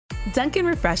Dunkin'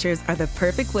 Refreshers are the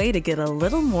perfect way to get a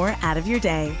little more out of your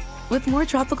day. With more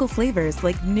tropical flavors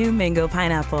like new mango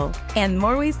pineapple and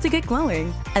more ways to get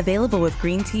glowing. Available with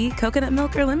green tea, coconut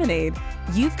milk, or lemonade.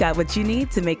 You've got what you need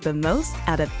to make the most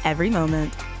out of every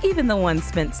moment, even the ones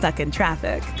spent stuck in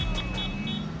traffic.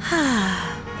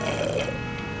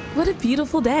 What a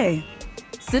beautiful day.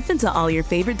 Sip into all your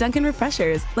favorite Dunkin'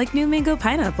 Refreshers like new mango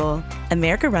pineapple.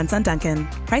 America runs on Dunkin'.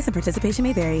 Price and participation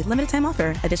may vary. Limited time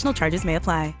offer. Additional charges may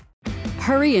apply.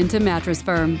 Hurry into Mattress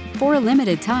Firm. For a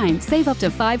limited time, save up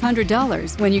to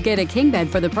 $500 when you get a king bed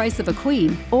for the price of a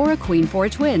queen or a queen for a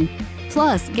twin.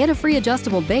 Plus, get a free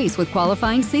adjustable base with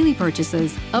qualifying Sealy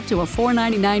purchases, up to a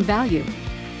 $499 value.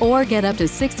 Or get up to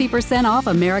 60% off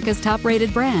America's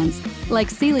top-rated brands,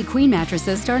 like Sealy Queen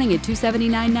mattresses starting at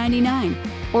 $279.99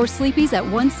 or Sleepy's at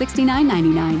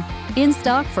 $169.99. In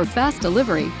stock for fast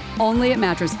delivery, only at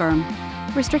Mattress Firm.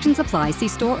 Restrictions apply. See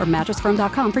store or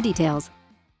mattressfirm.com for details.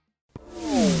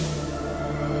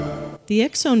 The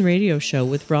X-Zone Radio Show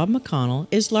with Rob McConnell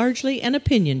is largely an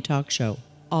opinion talk show.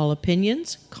 All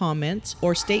opinions, comments,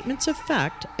 or statements of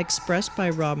fact expressed by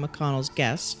Rob McConnell's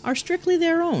guests are strictly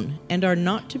their own and are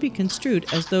not to be construed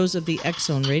as those of the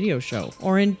X-Zone Radio Show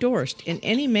or endorsed in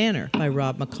any manner by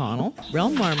Rob McConnell,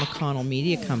 Relmar McConnell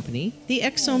Media Company, the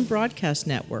X-Zone Broadcast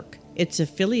Network, its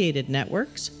affiliated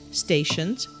networks,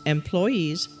 stations,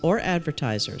 employees, or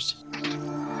advertisers.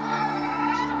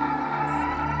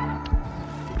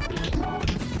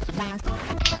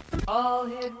 All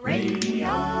Hit Radio.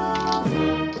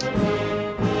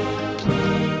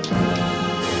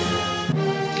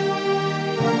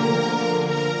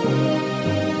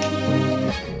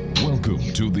 Welcome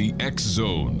to the X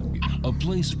Zone, a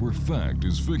place where fact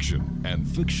is fiction and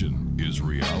fiction is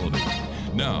reality.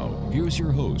 Now, here's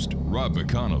your host, Rob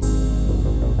McConnell.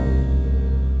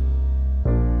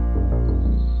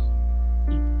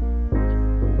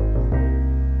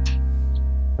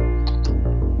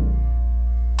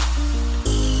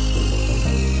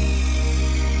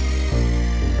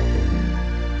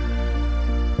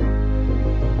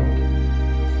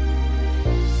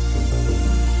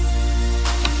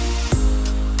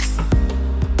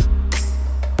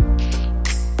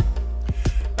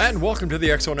 And welcome to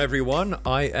the X-Zone, everyone.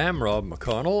 I am Rob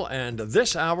McConnell, and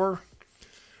this hour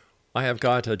I have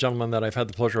got a gentleman that I've had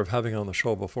the pleasure of having on the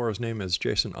show before. His name is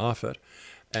Jason OFFUTT,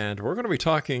 and we're going to be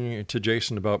talking to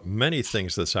Jason about many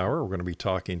things this hour. We're going to be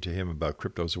talking to him about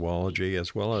cryptozoology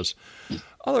as well as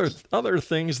other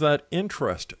things that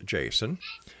interest Jason.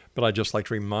 But I'd just like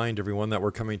to remind everyone that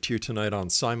we're coming to you tonight on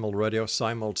Simul Radio,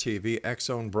 Simul TV,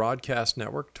 X-Zone Broadcast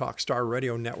Network, Talkstar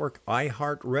Radio Network,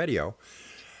 iHeartRadio,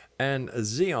 and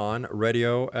Xeon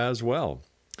Radio as well.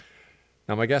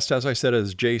 Now, my guest, as I said,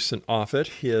 is Jason OFFUTT.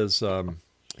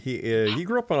 He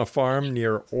grew up on a farm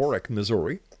near Orick,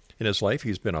 Missouri. In his life,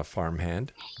 he's been a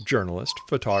farmhand, journalist,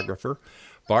 photographer,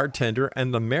 bartender,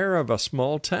 and the mayor of a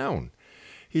small town.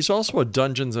 He's also a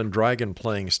Dungeons and Dragons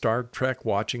playing, Star Trek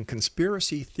watching,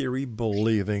 conspiracy theory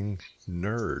believing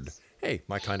nerd. Hey,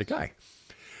 my kind of guy.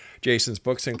 Jason's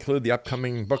books include the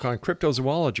upcoming book on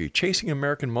cryptozoology, Chasing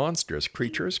American Monsters,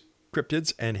 Creatures,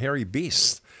 Cryptids, and Hairy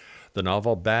Beasts. The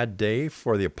novel Bad Day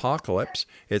for the Apocalypse,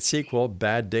 its sequel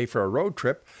Bad Day for a Road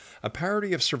Trip, a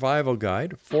parody of Survival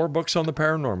Guide, 4 books on the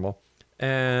paranormal,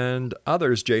 and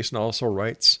others. Jason also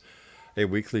writes a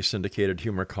weekly syndicated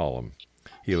humor column.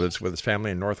 He lives with his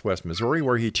family in Northwest Missouri,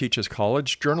 where he teaches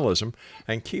college journalism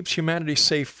and keeps humanity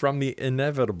safe from the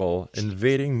inevitable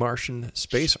invading Martian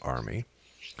space army.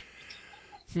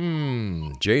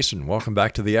 Jason, welcome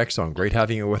back to the X-Zone. Great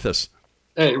having you with us.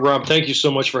 Hey, Rob, thank you so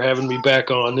much for having me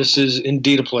back on. This is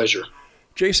indeed a pleasure.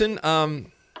 Jason,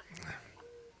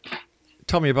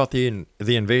 tell me about the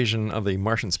invasion of the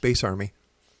Martian space army.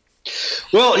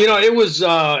 Well, it was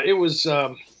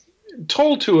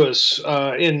told to us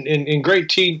in great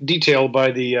detail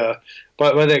by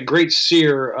by that great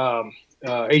seer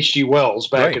H.G. Wells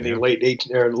back in the late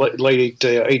 1800s.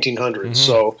 Mm-hmm.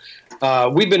 So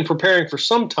we've been preparing for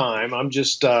some time. I'm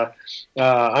just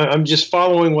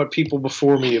following what people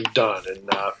before me have done and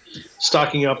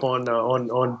stocking up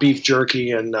on beef jerky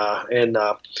and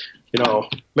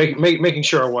making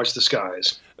sure I watch the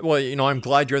skies. Well, I'm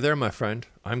glad you're there, my friend.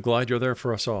 I'm glad you're there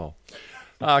for us all.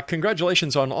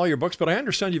 Congratulations on all your books, but I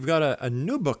understand you've got a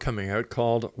new book coming out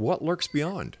called What Lurks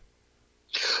Beyond.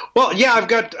 Well, yeah, I've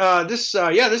got this.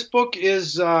 This book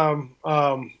is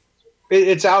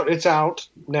it's out. It's out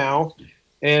now,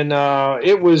 and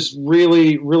it was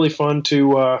really, really fun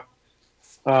to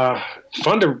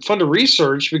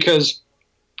research because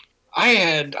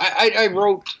I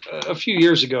wrote a few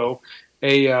years ago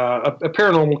a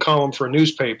paranormal column for a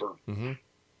newspaper, mm-hmm.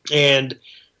 and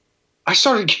I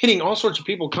started getting all sorts of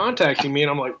people contacting me, and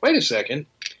I'm like, wait a second.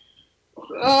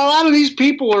 A lot of these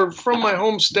people are from my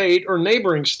home state or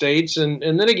neighboring states, and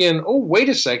then again, oh, wait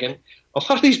a second. A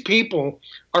lot of these people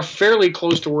are fairly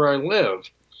close to where I live.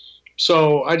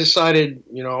 So I decided,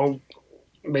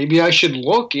 maybe I should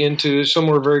look into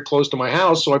somewhere very close to my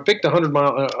house. So I picked a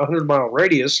 100-mile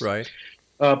radius, Right.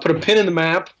 Put a pin in the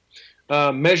map,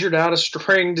 measured out a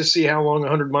string to see how long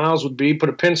 100 miles would be, put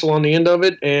a pencil on the end of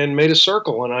it, and made a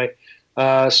circle. And I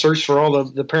searched for all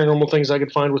the paranormal things I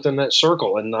could find within that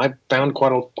circle, and I found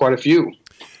quite a few.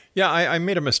 Yeah, I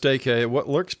made a mistake. What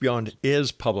Lurks Beyond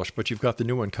is published, but you've got the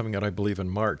new one coming out, I believe, in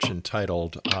March,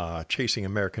 entitled Chasing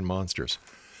American Monsters.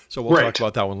 So we'll talk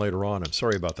about that one later on. I'm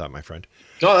sorry about that, my friend.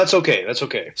 No, that's okay. That's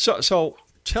okay. So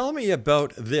tell me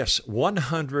about this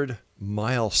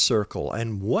 100-mile circle,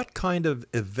 and what kind of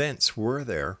events were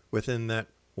there within that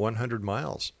 100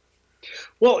 miles?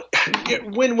 Well,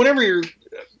 whenever you're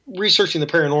researching the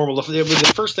paranormal,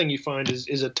 the first thing you find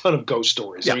is a ton of ghost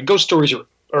stories. Yeah. I mean, ghost stories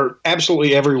are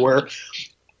absolutely everywhere,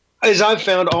 as I've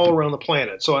found all around the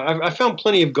planet. So I found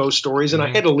plenty of ghost stories, and I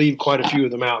had to leave quite a few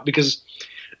of them out because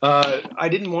I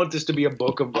didn't want this to be a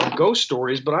book of ghost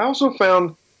stories. But I also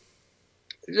found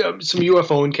some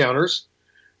UFO encounters,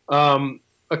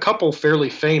 a couple fairly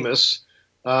famous,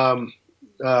 some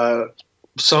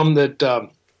that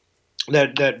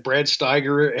Brad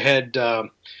Steiger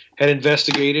had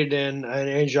investigated,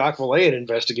 and Jacques Vallée had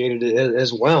investigated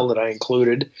as well, that I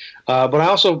included. But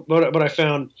I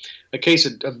found a case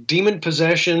of demon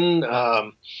possession,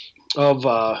 of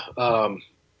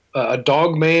a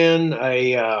dog man,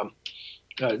 a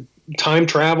time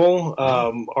travel,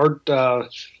 Art.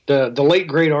 The late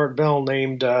great Art Bell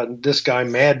named this guy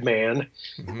Madman,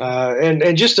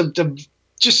 and just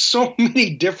so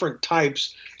many different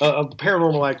types of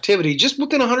paranormal activity just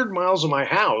within 100 miles of my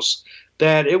house,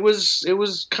 that it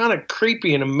was kind of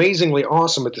creepy and amazingly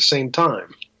awesome at the same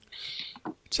time.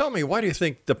 Tell me, why do you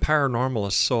think the paranormal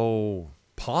is so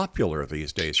popular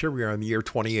these days? Here we are in the year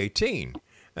 2018,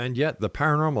 and yet the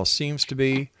paranormal seems to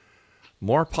be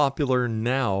more popular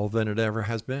now than it ever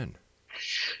has been.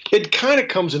 It kind of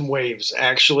comes in waves,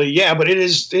 actually. Yeah, but it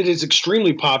is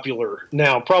extremely popular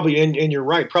now. Probably, and you're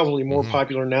right, probably more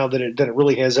popular now than it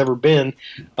really has ever been,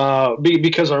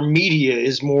 because our media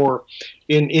is more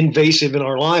invasive in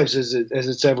our lives as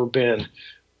it's ever been.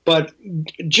 But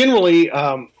generally,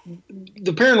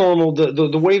 the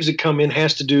paranormal, the waves that come in,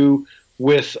 has to do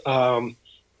with the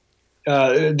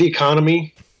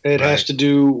economy. It has to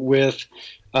do with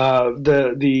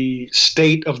the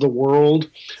state of the world.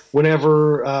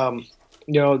 Whenever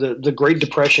the Great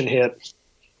Depression hit,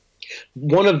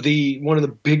 one of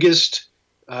the biggest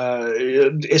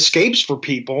escapes for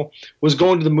people was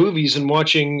going to the movies and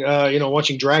watching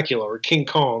Dracula or King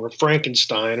Kong or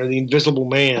Frankenstein or The Invisible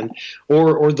Man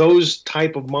or those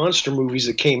type of monster movies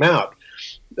that came out.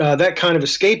 That kind of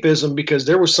escapism, because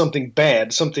there was something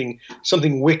bad, something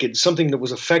wicked, something that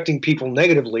was affecting people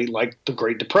negatively, like the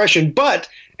Great Depression. But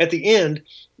at the end,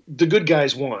 the good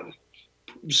guys won.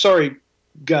 Sorry,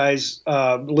 guys,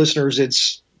 listeners,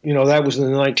 it's that was in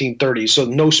the 1930s, so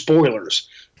no spoilers.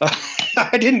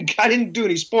 I didn't do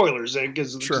any spoilers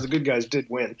because the good guys did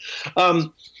win.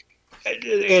 And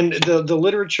the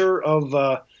literature of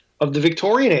the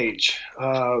Victorian age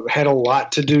had a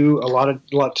lot to do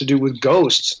with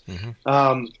ghosts.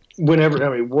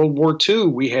 World War II,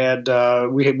 we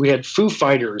had Foo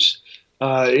Fighters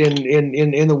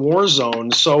in the war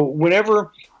zone. So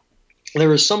whenever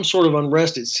there is some sort of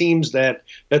unrest, it seems that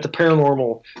the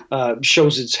paranormal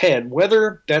shows its head.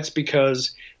 Whether that's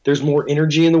because there's more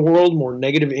energy in the world, more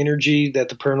negative energy that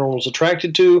the paranormal is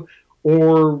attracted to,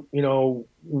 or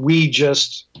we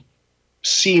just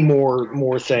see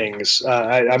more things.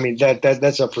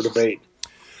 That's up for debate.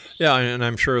 Yeah, and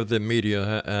I'm sure the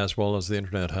media as well as the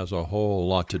internet has a whole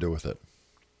lot to do with it.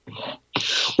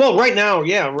 Well, right now,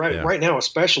 right now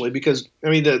especially, because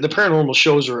the paranormal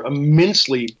shows are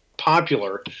immensely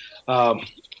popular,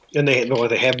 and they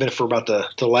have been for about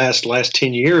the last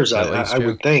 10 years. I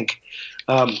would think.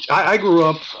 I grew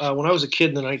up when I was a kid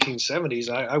in the 1970s.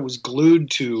 I was glued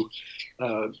to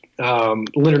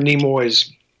Leonard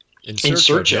Nimoy's In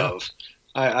Search of.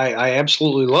 I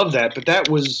absolutely love that, but that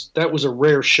was a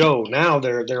rare show. Now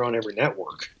they're on every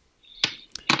network.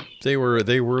 They were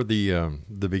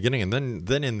the beginning, and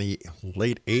then in the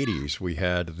late 80s we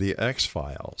had the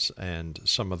X-Files and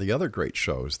some of the other great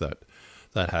shows that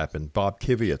happened. Bob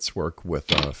Kiviott's work with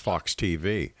Fox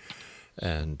TV,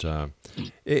 and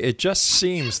it just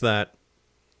seems that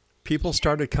people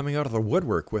started coming out of the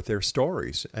woodwork with their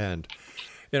stories, and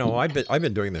I've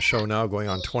been doing the show now going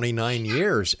on 29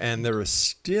 years, and there is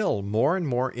still more and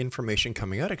more information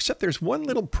coming out, except there's one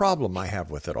little problem I have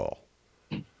with it all.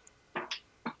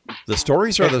 The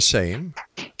stories are the same.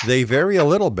 They vary a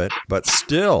little bit, but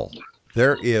still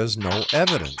there is no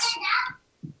evidence.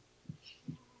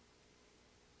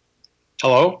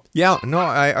 Hello? Yeah, no,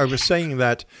 I was saying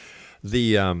that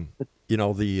I've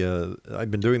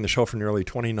been doing the show for nearly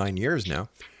 29 years now.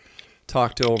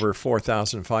 Talked to over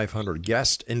 4,500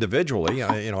 guests individually,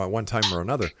 at one time or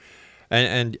another.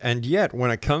 And yet,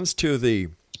 when it comes to the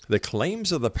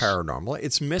claims of the paranormal,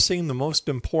 it's missing the most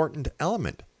important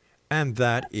element. And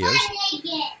that is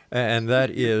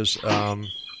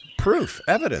proof,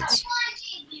 evidence.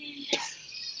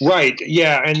 Right.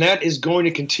 Yeah, and that is going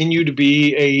to continue to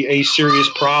be a serious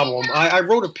problem. I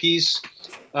wrote a piece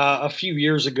a few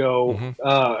years ago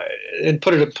and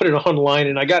put it online,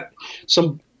 and I got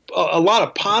a lot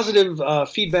of positive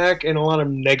feedback and a lot of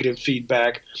negative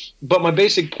feedback. But my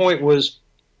basic point was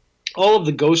all of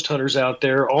the ghost hunters out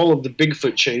there, all of the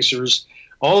Bigfoot chasers,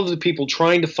 all of the people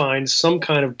trying to find some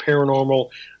kind of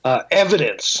paranormal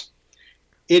evidence,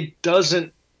 it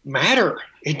doesn't matter.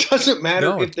 It doesn't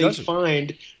matter if they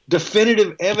find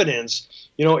definitive evidence.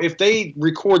 If they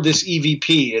record this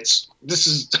EVP, this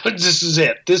is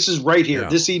it. This is right here. Yeah.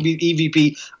 This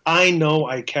EVP, I know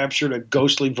I captured a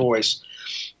ghostly voice.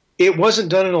 It wasn't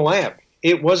done in a lab.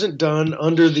 It wasn't done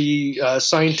under the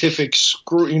scientific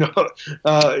scruples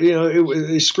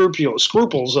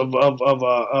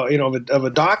of a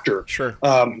doctor. Sure.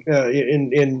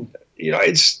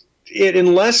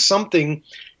 Unless something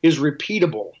is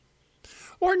repeatable,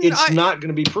 it's not going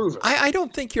to be proven. I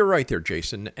don't think you're right there,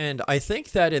 Jason. And I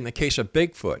think that in the case of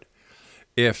Bigfoot,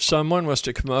 if someone was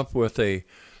to come up with a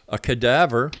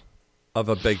cadaver of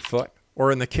a Bigfoot, or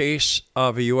in the case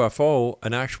of a UFO,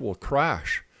 an actual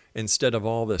crash, instead of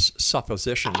all this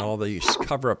supposition, all these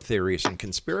cover-up theories and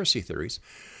conspiracy theories,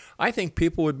 I think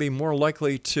people would be more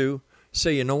likely to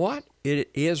say, you know what, it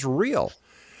is real.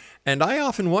 And I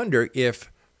often wonder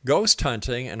if ghost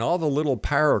hunting and all the little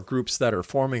power groups that are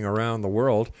forming around the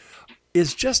world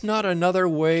is just not another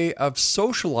way of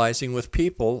socializing with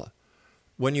people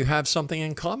when you have something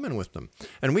in common with them.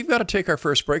 And we've got to take our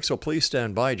first break, so please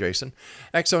stand by, Jason.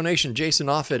 Exonation, Jason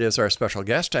Offutt is our special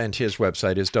guest, and his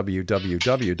website is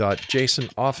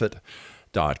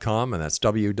www.jasonoffutt.com, and that's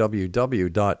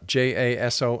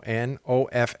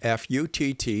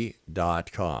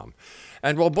www.jasonoffutt.com.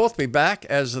 And we'll both be back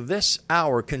as this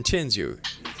hour continues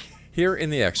here in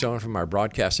the X Zone from our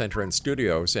broadcast center and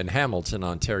studios in Hamilton,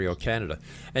 Ontario, Canada.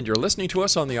 And you're listening to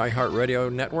us on the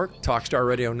iHeartRadio Network, Talkstar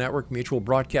Radio Network, Mutual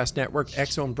Broadcast Network,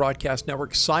 X Zone Broadcast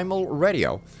Network, Simul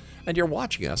Radio, and you're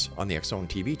watching us on the X Zone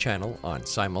TV channel on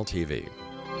Simul TV.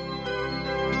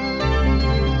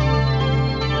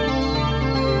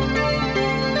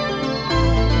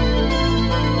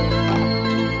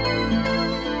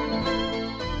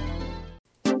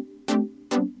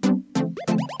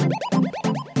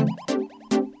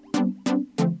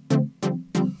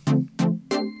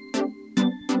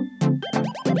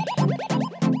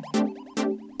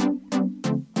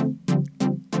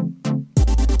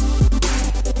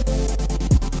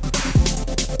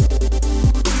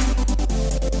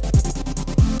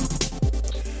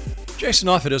 Jason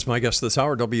Offutt is my guest this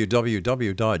hour.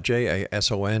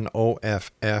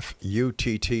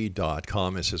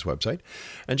 www.jasonoffutt.com is his website.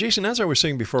 And Jason, as I was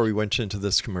saying before we went into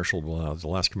this commercial, the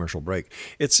last commercial break,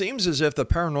 it seems as if the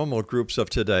paranormal groups of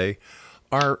today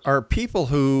are people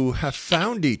who have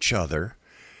found each other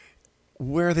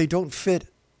where they don't fit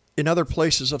in other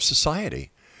places of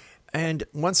society. And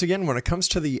once again, when it comes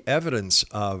to the evidence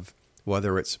of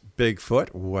whether it's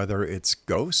Bigfoot, whether it's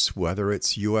ghosts, whether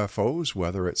it's UFOs,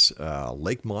 whether it's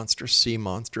lake monsters, sea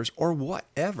monsters, or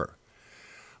whatever,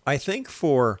 I think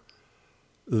for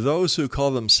those who call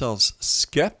themselves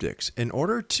skeptics, in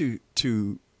order to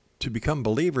become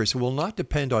believers, it will not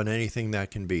depend on anything that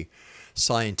can be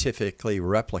scientifically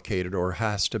replicated or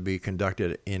has to be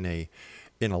conducted in a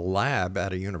lab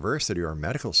at a university or a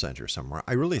medical center somewhere.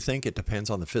 I really think it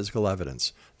depends on the physical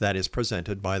evidence that is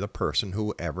presented by the person,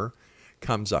 whoever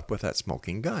comes up with that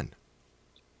smoking gun.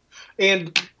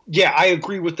 And yeah, I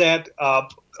agree with that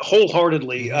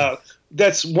wholeheartedly.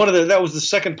 That was the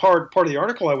second part of the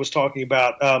article I was talking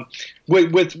about.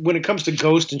 With when it comes to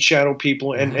ghost and shadow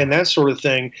people and that sort of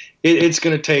thing, it's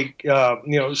going to take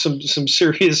some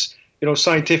serious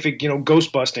scientific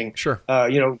ghost busting. Sure.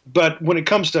 But when it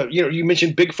comes to you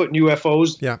mentioned Bigfoot and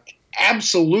UFOs. Yeah.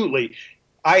 Absolutely.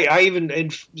 I even, in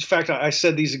fact, I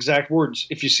said these exact words.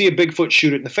 If you see a Bigfoot,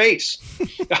 shoot it in the face.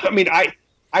 I mean, I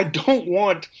don't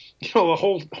want, a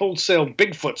wholesale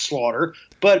Bigfoot slaughter,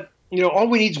 but all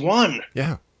we need is one.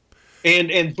 Yeah.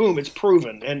 And boom, it's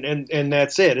proven, and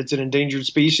that's it. It's an endangered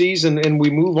species, and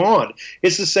we move on.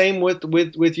 It's the same with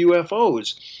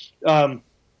UFOs.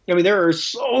 There are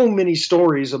so many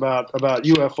stories about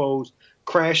UFOs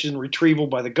crashes and retrieval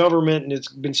by the government, and it's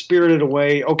been spirited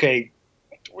away. Okay,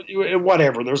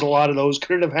 whatever. There's a lot of those.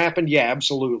 Could it have happened? Yeah,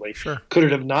 absolutely. Sure. Could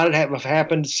it have not have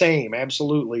happened? Same,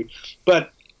 absolutely.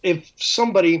 But if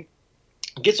somebody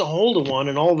gets a hold of one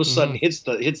and all of a sudden hits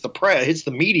the press, hits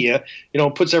the media,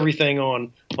 puts everything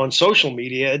on social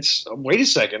media, it's, wait a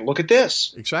second, look at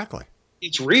this. Exactly.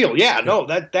 It's real. Yeah, no,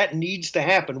 that needs to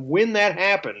happen. When that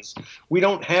happens, we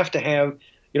don't have to have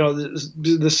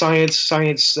the science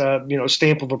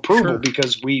stamp of approval,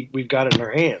 because we've got it in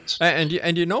our hands. And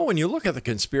when you look at the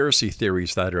conspiracy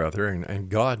theories that are out there, and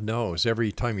God knows,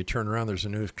 every time you turn around, there's a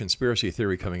new conspiracy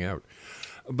theory coming out.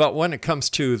 But when it comes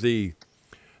to the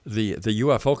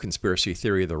UFO conspiracy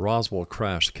theory, the Roswell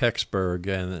crash, Kecksburg,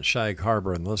 and Shag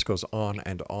Harbor, and the list goes on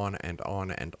and on and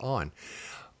on and on.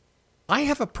 I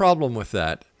have a problem with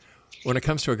that when it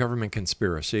comes to a government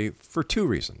conspiracy for two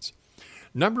reasons.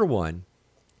 Number one,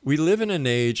 we live in an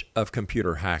age of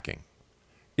computer hacking.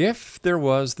 If there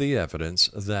was the evidence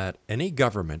that any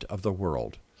government of the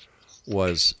world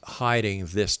was hiding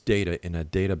this data in a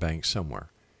data bank somewhere,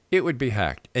 it would be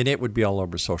hacked, and it would be all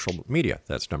over social media.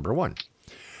 That's number one.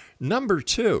 Number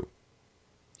two,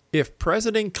 if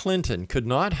President Clinton could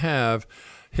not have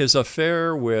his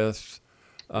affair with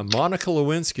Monica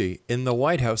Lewinsky in the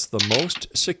White House, the most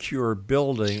secure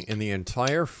building in the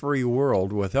entire free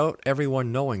world, without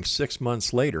everyone knowing 6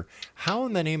 months later, how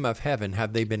in the name of heaven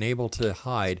have they been able to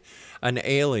hide an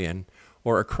alien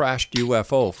or a crashed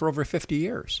UFO for over 50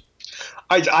 years?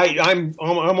 I'm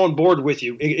on board with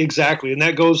you, exactly, and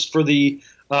that goes for the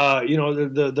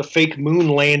the fake moon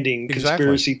landing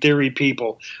conspiracy theory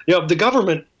people. The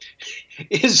government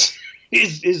is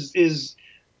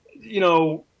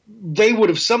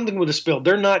something would have spilled.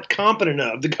 They're not competent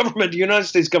enough. The United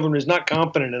States government is not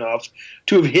competent enough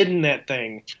to have hidden that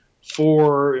thing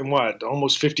for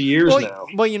almost 50 years now.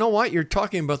 Well, you know what? You're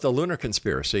talking about the lunar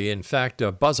conspiracy. In fact,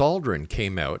 Buzz Aldrin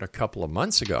came out a couple of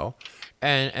months ago,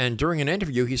 and during an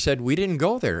interview, he said, we didn't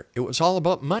go there. It was all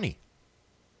about money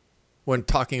when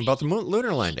talking about the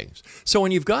lunar landings. So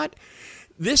when you've got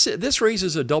this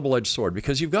raises a double-edged sword,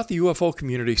 because you've got the UFO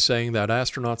community saying that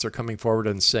astronauts are coming forward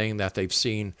and saying that they've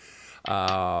seen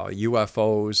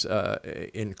UFOs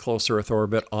in close Earth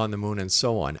orbit on the moon and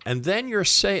so on. And then you're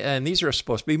saying, and these are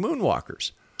supposed to be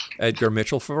moonwalkers, Edgar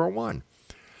Mitchell for one.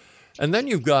 And then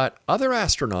you've got other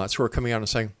astronauts who are coming out and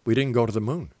saying, we didn't go to the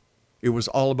moon. It was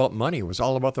all about money. It was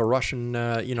all about the Russian,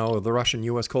 the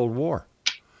Russian-U.S. Cold War.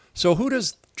 So who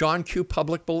does John Q.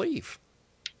 Public believe?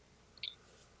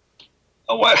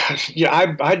 Oh,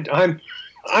 yeah,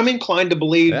 I'm inclined to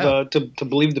believe to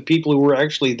believe the people who were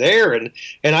actually there, and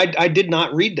I did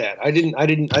not read that. I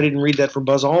didn't read that from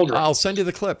Buzz Aldrin. I'll send you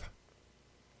the clip.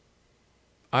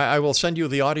 I will send you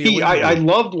the audio. I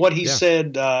loved what he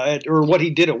said, or what he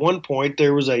did at one point.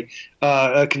 There was a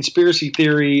conspiracy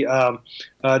theory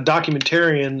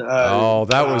documentarian.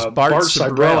 That was Bart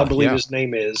Sibrel, I believe his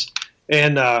name is.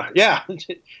 And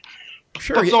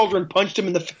sure, Buzz Aldrin punched him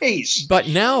in the face. But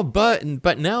now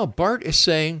Bart is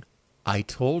saying, "I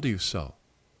told you so."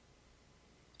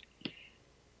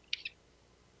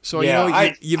 So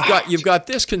you've got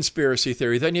this conspiracy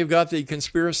theory. Then you've got the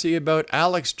conspiracy about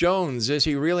Alex Jones. Is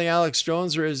he really Alex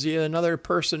Jones, or is he another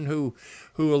person who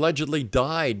allegedly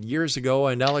died years ago?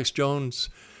 And Alex Jones,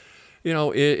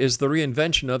 is the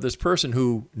reinvention of this person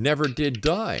who never did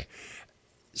die.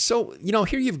 So,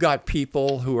 here you've got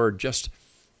people who are just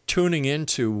tuning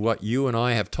into what you and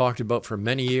I have talked about for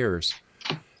many years.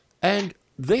 And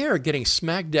they are getting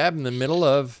smack dab in the middle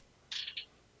of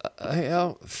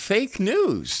fake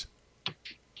news.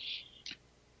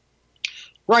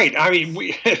 Right. I mean,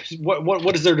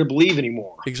 what is there to believe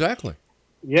anymore? Exactly.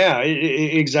 Yeah,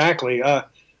 exactly. I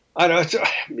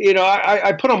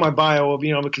put on my bio of,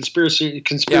 I'm a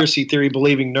conspiracy theory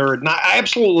believing nerd. And I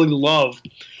absolutely love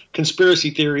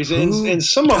conspiracy theories, and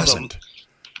some of them,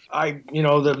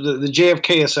 the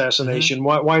JFK assassination,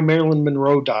 why Marilyn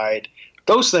Monroe died,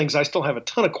 those things I still have a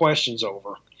ton of questions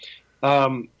over.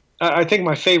 I think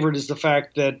my favorite is the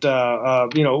fact that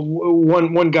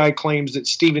one guy claims that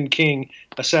Stephen King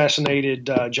assassinated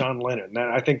John Lennon.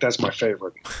 I think that's my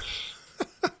favorite.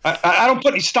 I don't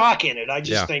put any stock in it. I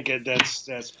just think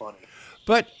that's funny.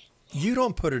 But you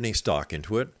don't put any stock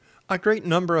into it. A great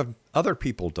number of other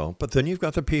people don't. But then you've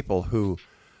got the people who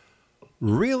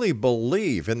really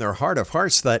believe in their heart of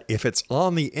hearts that if it's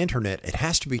on the internet, it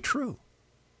has to be true.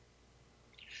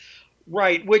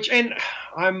 Right, and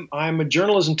I'm a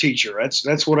journalism teacher.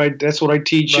 That's what I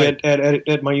teach right.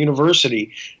 at my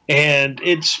university, and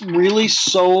it's really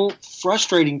so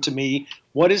frustrating to me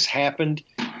what has happened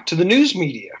to the news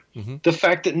media. Mm-hmm. The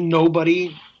fact that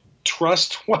nobody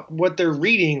trusts what they're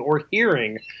reading or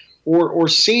hearing or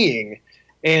seeing,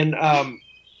 and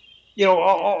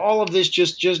all of this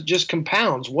just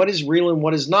compounds what is real and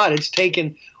what is not. It's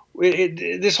taken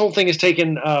this whole thing has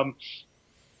taken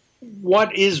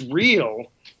what is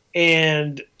real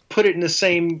and put it in the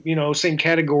same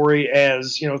category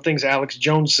as things Alex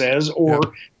Jones says, or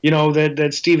that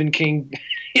Stephen King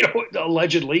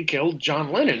allegedly killed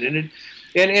John Lennon, and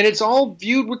it's all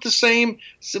viewed with the same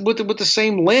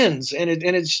lens, and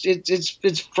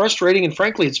it's frustrating, and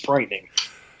frankly it's frightening.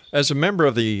 As a member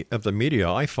of the media,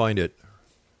 I find it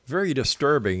very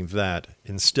disturbing that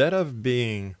instead of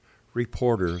being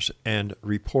reporters and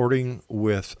reporting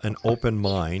with an open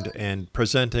mind and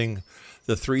presenting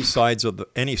the three sides of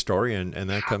any story, and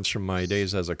that comes from my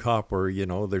days as a cop where,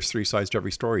 there's three sides to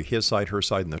every story, his side, her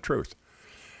side, and the truth.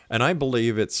 And I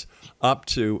believe it's up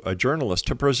to a journalist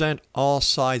to present all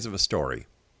sides of a story,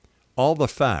 all the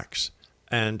facts.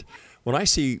 And when I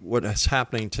see what is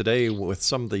happening today with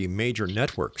some of the major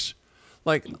networks,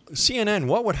 like CNN,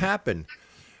 what would happen?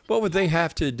 What would they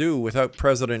have to do without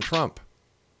President Trump?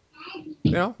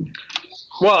 Well,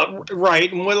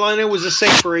 right. And it was the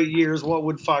same for 8 years. What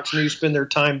would Fox News spend their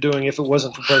time doing if it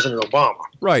wasn't for President Obama?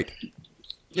 Right.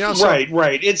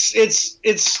 Right. It's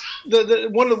the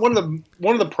one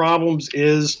of the problems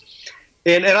is,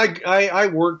 and I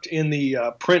worked in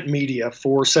the print media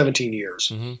for 17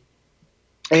 years. Mm-hmm.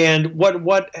 And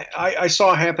what I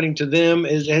saw happening to them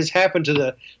has happened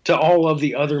to all of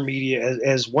the other media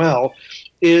as well,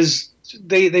 is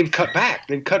they've cut back.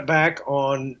 They've cut back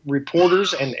on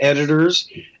reporters and editors,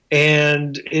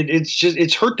 and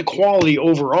it's hurt the quality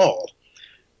overall.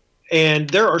 And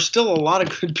there are still a lot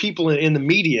of good people in the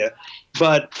media,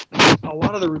 but a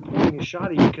lot of the reporting is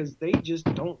shoddy because they just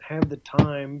don't have the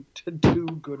time to do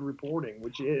good reporting.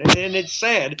 And it's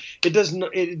sad.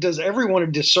 It does everyone a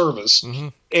disservice, mm-hmm.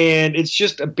 and it's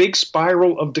just a big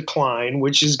spiral of decline,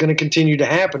 which is going to continue to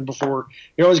happen until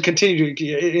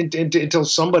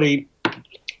somebody,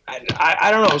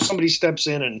 I don't know, somebody steps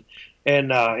in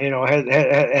and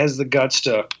has the guts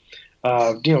to.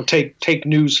 Take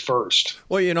news first.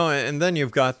 Well, and then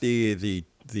you've got the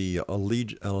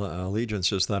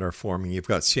allegiances that are forming. You've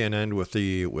got CNN with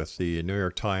the New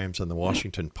York Times and the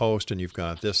Washington Post, and you've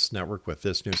got this network with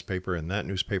this newspaper and that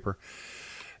newspaper.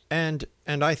 And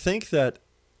I think that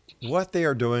what they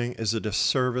are doing is a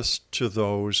disservice to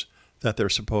those that they're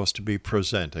supposed to be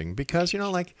presenting, because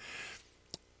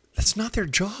that's not their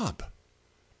job.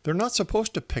 They're not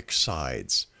supposed to pick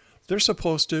sides. They're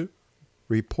supposed to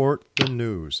report the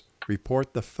news,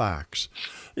 report the facts.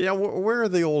 Where are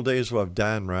the old days of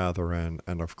Dan Rather and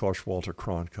of course Walter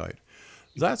Cronkite?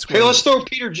 Let's throw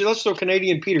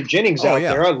Canadian Peter Jennings out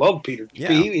there. I love Peter.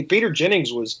 Yeah. Peter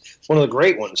Jennings was one of the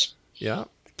great ones. Yeah,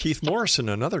 Keith Morrison,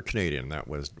 another Canadian that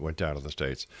went out of the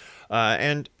States,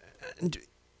 and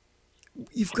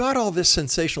you've got all this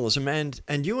sensationalism,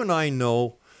 and you and I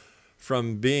know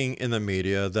from being in the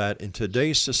media that in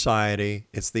today's society,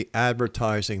 it's the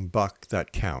advertising buck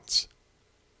that counts.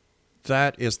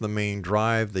 That is the main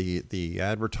drive. The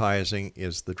advertising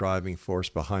is the driving force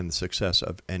behind the success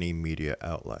of any media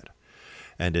outlet.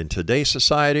 And in today's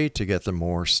society, to get the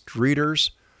most readers,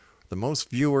 the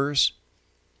most viewers,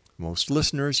 most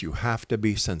listeners, you have to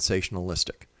be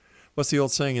sensationalistic. What's the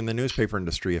old saying in the newspaper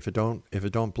industry? If it don't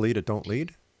bleed, it don't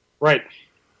lead. Right.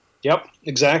 Yep.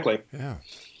 Exactly. Yeah.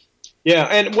 Yeah,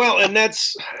 and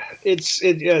that's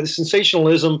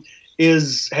sensationalism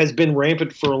has been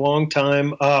rampant for a long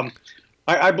time.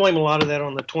 I blame a lot of that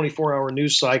on the 24-hour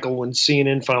news cycle when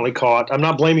CNN finally caught. I'm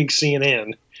not blaming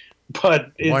CNN,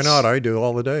 but why not? I do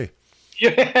all the day.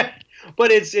 Yeah,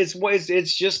 but it's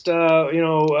just something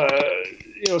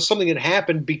that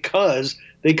happened because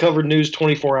they covered news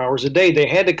 24 hours a day. They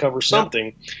had to cover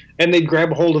something, and they'd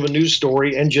grab a hold of a news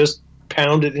story and just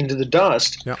pound it into the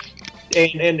dust. Yeah.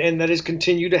 And that has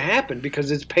continued to happen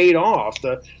because it's paid off.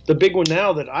 The big one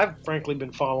now that I've frankly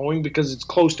been following because it's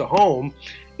close to home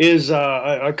is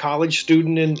a college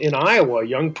student in Iowa, a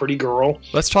young pretty girl.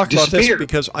 Let's talk about this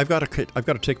because I've got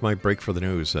to take my break for the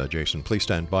news. Jason, please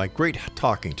stand by. Great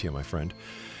talking to you, my friend.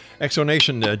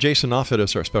 Exonation, Jason Offutt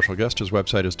is our special guest. His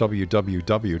website is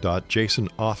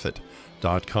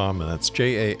www.jasonoffutt.com, and that's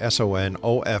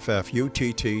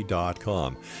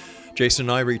JASONOFFUTT.com. Jason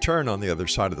and I return on the other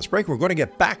side of this break. We're going to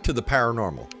get back to the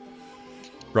paranormal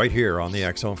right here on the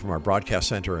X Zone from our broadcast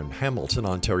center in Hamilton,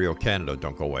 Ontario, Canada.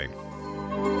 Don't go away.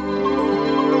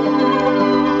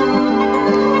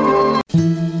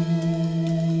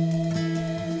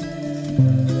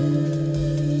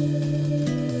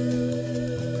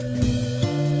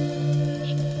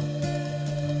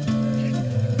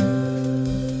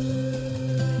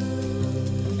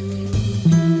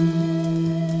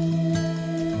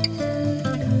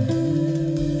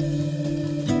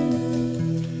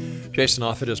 Jason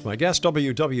Offutt is my guest,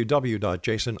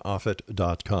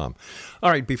 www.jasonoffutt.com.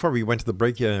 All right, before we went to the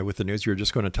break with the news, you were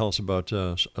just going to tell us about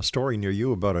a story near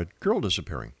you about a girl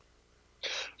disappearing.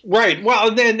 Right.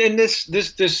 Well, and this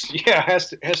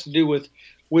has to do with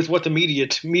what the media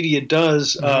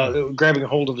does, grabbing a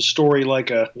hold of a story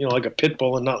like a pit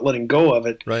bull and not letting go of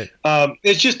it. Right.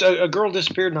 It's just a girl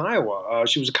disappeared in Iowa.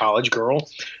 She was a college girl.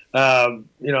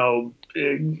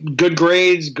 Good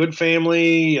grades, good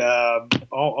family,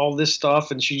 all this stuff,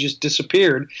 and she just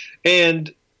disappeared.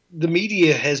 And the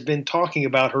media has been talking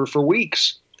about her for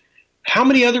weeks. How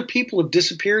many other people have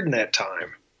disappeared in that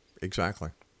time? Exactly.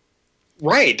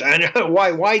 Right. I know.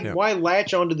 Why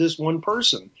latch onto this one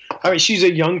person? I mean, she's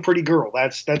a young, pretty girl.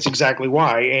 That's exactly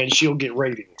why, and she'll get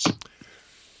ratings.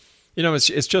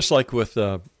 It's just like with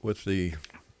the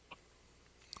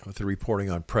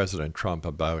reporting on President Trump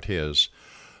about his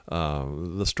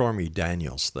the Stormy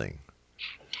Daniels thing.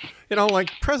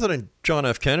 Like President John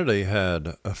F. Kennedy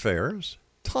had affairs,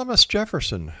 Thomas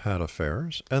Jefferson had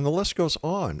affairs, and the list goes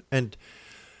on. And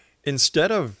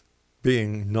instead of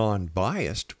being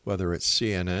non-biased, whether it's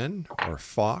CNN or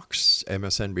Fox,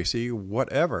 MSNBC,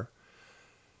 whatever,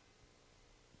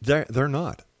 they're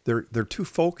not. They're too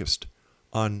focused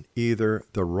on either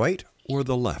the right or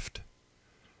the left.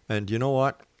 And you know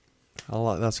what?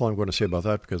 That's all I'm going to say about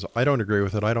that, because I don't agree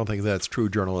with it. I don't think that's true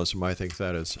journalism. I think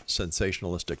that is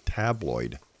sensationalistic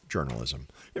tabloid journalism,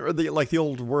 like the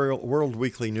old World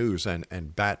Weekly News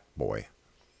and Bat Boy.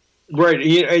 Right.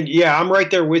 Yeah, I'm right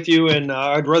there with you, and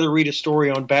I'd rather read a story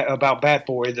about Bat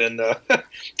Boy than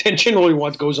generally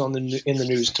what goes on in the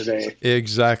news today.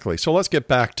 Exactly. So let's get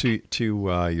back to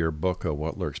your book,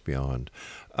 What Lurks Beyond.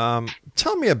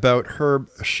 Tell me about Herb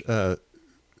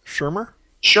Schirmer.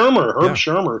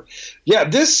 Schirmer. Yeah,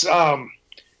 this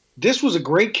was a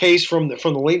great case from the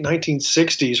late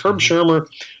 1960s. Herb Schirmer,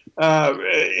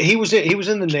 he was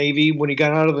in the Navy. When he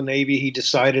got out of the Navy, he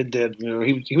decided that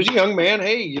he was a young man.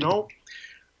 Hey,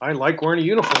 I like wearing a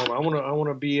uniform. I want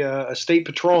to be a state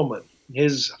patrolman.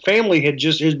 His family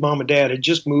his mom and dad had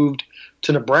just moved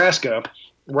to Nebraska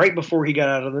right before he got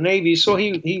out of the Navy, so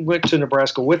he went to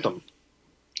Nebraska with them,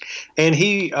 and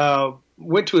he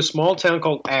went to a small town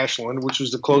called Ashland, which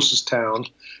was the closest town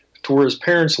to where his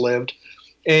parents lived,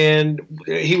 and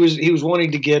he was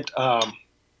wanting to get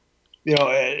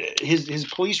his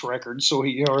police record, so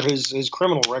his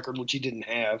criminal record, which he didn't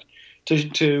have, to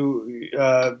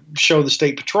show the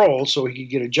state patrol so he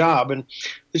could get a job. And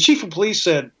the chief of police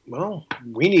said, "Well,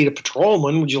 we need a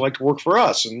patrolman. Would you like to work for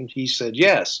us?" And he said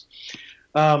yes.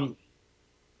 The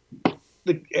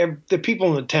people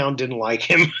in the town didn't like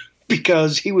him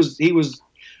because he was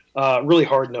really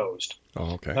hard-nosed.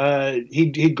 Oh, okay.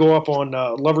 He'd go up on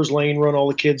Lover's Lane, run all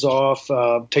the kids off,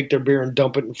 take their beer and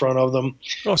dump it in front of them.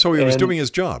 Oh, so he was doing his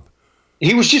job.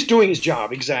 He was just doing his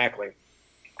job, exactly.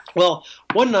 Well,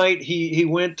 one night he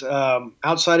went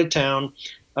outside of town.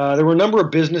 There were a number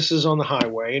of businesses on the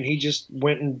highway, and he just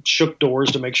went and shook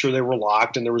doors to make sure they were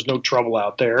locked and there was no trouble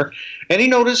out there. And he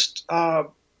noticed a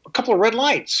couple of red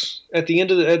lights at the end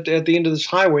of this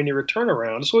highway near a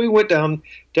turnaround. So he went down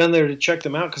there to check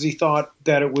them out because he thought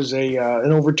that it was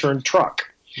an overturned truck.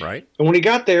 Right. And when he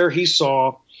got there, he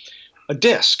saw a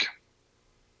disc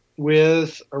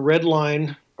with a red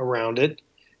line around it,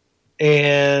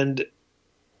 and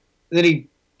then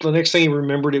the next thing he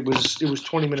remembered, it was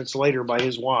 20 minutes later by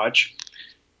his watch,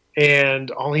 and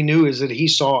all he knew is that he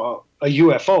saw a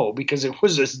UFO because it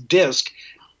was this disc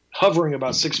hovering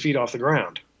about 6 feet off the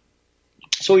ground.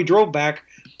 So he drove back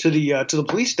to the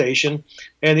police station,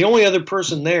 and the only other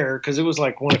person there, because it was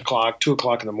like 1 o'clock, 2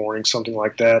 o'clock in the morning, something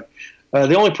like that.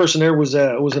 The only person there was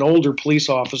an older police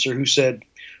officer who said,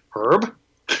 "Herb,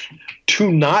 do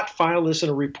not file this in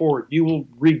a report. You will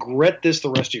regret this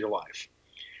the rest of your life."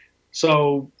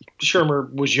 So Schirmer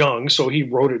was young, so he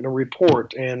wrote it in a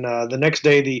report. And the next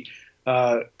day, the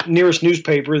nearest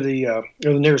newspaper, the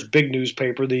nearest big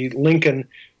newspaper, the Lincoln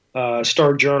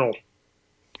Star-Journal,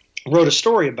 wrote a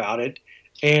story about it,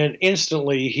 and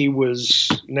instantly he was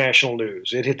national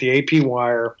news. It hit the AP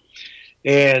wire,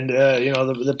 and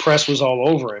the press was all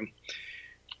over him.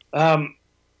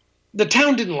 The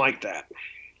town didn't like that.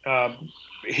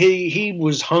 He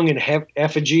was hung in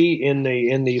effigy in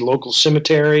the local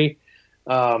cemetery.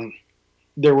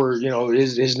 There were,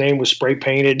 his name was spray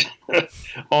painted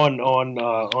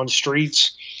on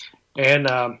streets, and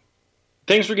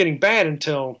things were getting bad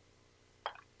until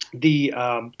the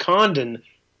Condon,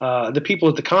 the people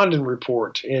at the Condon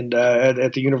Report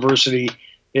at the university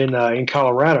in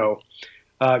Colorado,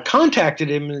 contacted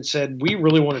him and said, "We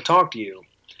really want to talk to you."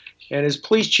 And his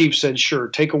police chief said, "Sure,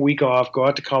 take a week off, go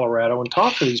out to Colorado and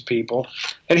talk to these people."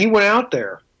 And he went out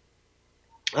there.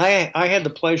 I had the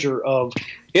pleasure of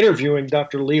interviewing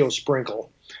Dr. Leo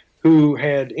Sprinkle, who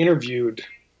had interviewed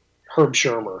Herb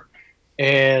Shermer,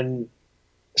 and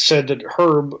said that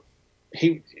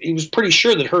he was pretty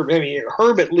sure that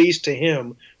Herb, at least to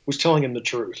him, was telling him the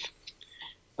truth.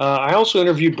 I also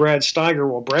interviewed Brad Steiger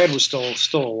while Brad was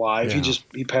still alive. Yeah.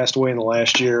 He passed away in the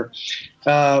last year.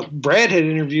 Brad had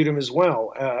interviewed him as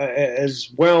well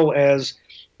as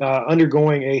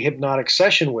undergoing a hypnotic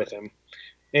session with him,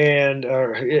 and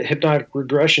a hypnotic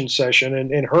regression session.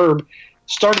 And Herb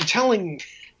started telling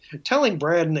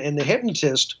Brad and the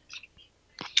hypnotist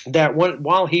that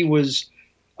while he was,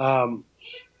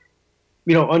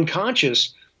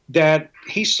 unconscious, that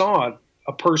he saw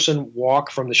a person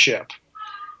walk from the ship.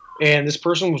 And this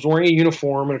person was wearing a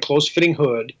uniform and a close-fitting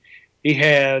hood. He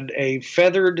had a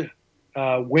feathered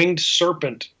winged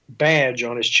serpent badge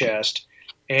on his chest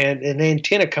and an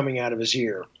antenna coming out of his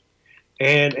ear.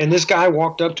 And this guy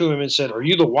walked up to him and said, "Are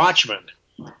you the watchman?"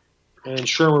 And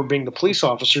Shermer, being the police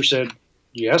officer, said,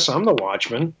 "Yes, I'm the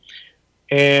watchman."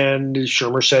 And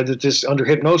Shermer said that under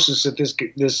hypnosis, that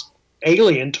this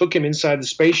alien took him inside the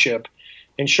spaceship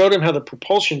and showed him how the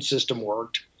propulsion system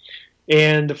worked.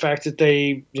 And the fact that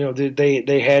they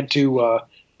had to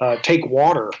take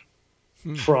water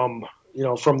from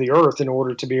the Earth in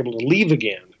order to be able to leave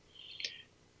again,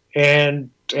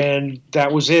 and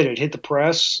that was it. It hit the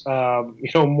press.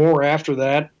 More after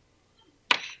that,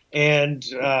 and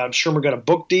Shermer got a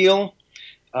book deal.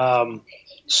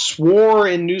 Swore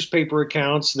in newspaper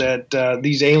accounts that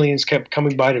these aliens kept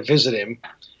coming by to visit him,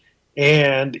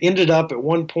 and ended up at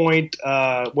one point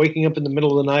waking up in the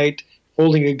middle of the night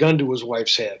holding a gun to his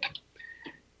wife's head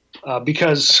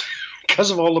because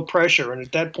of all the pressure. And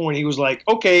at that point, he was like,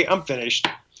 "Okay, I'm finished.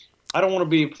 I don't want to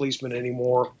be a policeman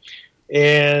anymore."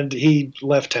 And he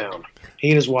left town. He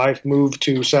and his wife moved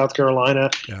to South Carolina,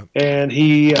 and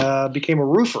he became a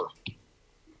roofer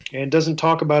and doesn't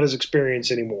talk about his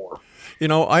experience anymore.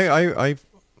 I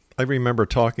remember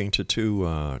talking to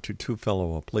two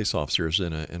fellow police officers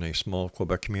in a small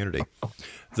Quebec community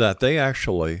that they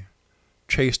actually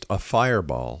chased a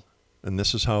fireball, and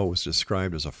this is how it was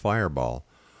described as a fireball,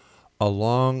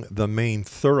 along the main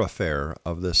thoroughfare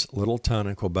of this little town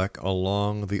in Quebec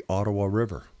along the Ottawa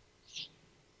River.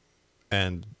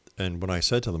 And when I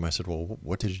said to them, I said, "Well,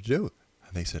 what did you do?"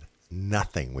 And they said,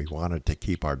 "Nothing. We wanted to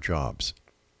keep our jobs."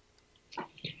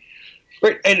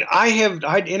 Right, and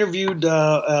I'd interviewed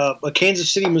a Kansas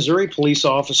City, Missouri police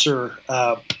officer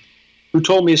who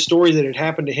told me a story that had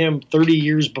happened to him 30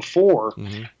 years before,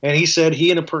 and he said he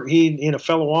and a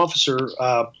fellow officer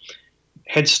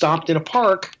had stopped in a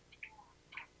park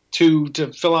to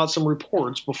fill out some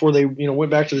reports before they went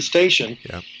back to the station,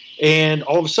 and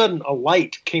all of a sudden a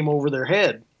light came over their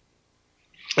head,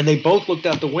 and they both looked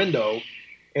out the window,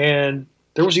 and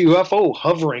there was a UFO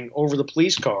hovering over the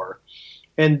police car,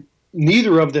 and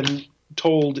neither of them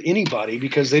told anybody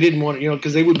because they didn't want to,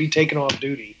 because they would be taken off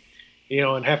duty,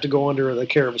 and have to go under the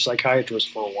care of a psychiatrist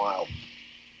for a while.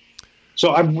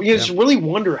 So I just really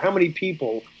wonder how many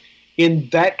people in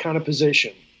that kind of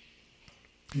position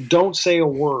don't say a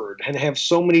word and have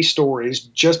so many stories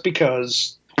just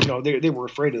because they were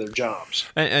afraid of their jobs.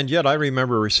 And yet I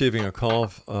remember receiving a call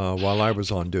while I was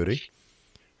on duty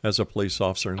as a police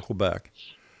officer in Quebec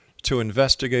to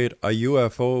investigate a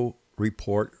UFO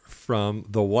report from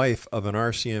the wife of an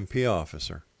RCMP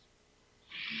officer.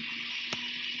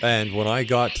 And when I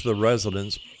got to the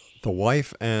residence, the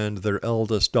wife and their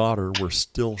eldest daughter were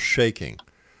still shaking.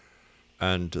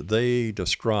 And they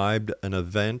described an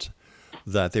event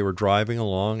that they were driving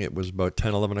along. It was about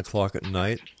 10, 11 o'clock at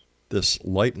night. This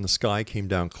light in the sky came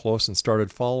down close and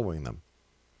started following them.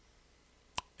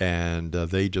 And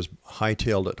they just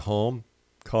hightailed it home,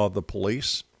 called the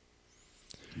police.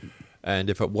 And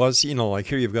if it was, like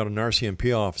here you've got an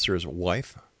RCMP officer's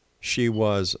wife. She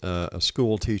was a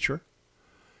school teacher.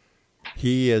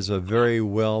 He is a very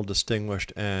well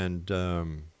distinguished and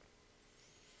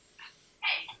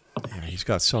he's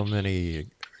got so many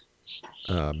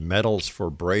medals for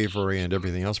bravery and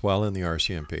everything else while in the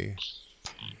RCMP.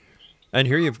 And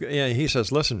here he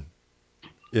says, "Listen,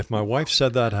 if my wife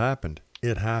said that happened,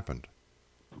 it happened."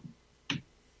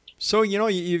 So,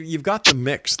 you've got the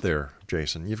mix there,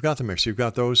 Jason. You've got the mix. You've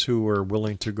got those who were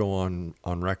willing to go on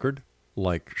record,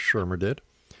 like Shermer did,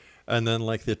 and then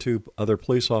like the two other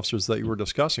police officers that you were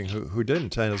discussing who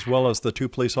didn't, and as well as the two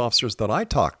police officers that I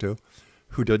talked to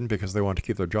who didn't because they wanted to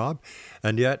keep their job.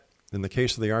 And yet, in the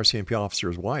case of the RCMP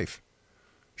officer's wife,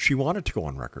 she wanted to go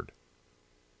on record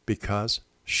because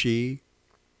she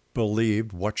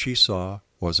believed what she saw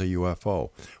was a UFO.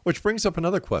 Which brings up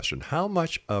another question. How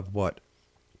much of what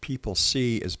people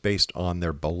see is based on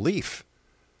their belief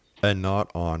and not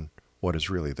on what is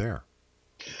really there.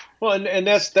 Well, and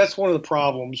that's one of the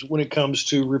problems when it comes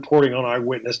to reporting on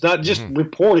eyewitness. Not just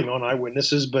reporting on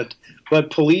eyewitnesses, but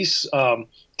police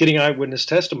getting eyewitness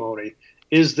testimony,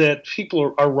 is that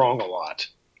people are wrong a lot.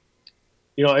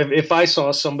 You know, if I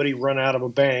saw somebody run out of a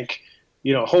bank,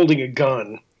 you know, holding a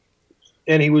gun,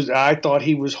 and I thought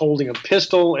he was holding a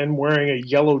pistol and wearing a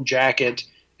yellow jacket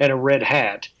and a red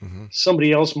hat.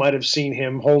 Somebody else might have seen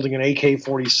him holding an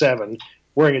AK-47,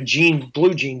 wearing a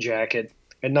blue jean jacket,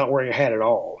 and not wearing a hat at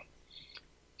all.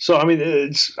 So, I mean,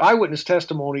 it's eyewitness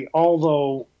testimony,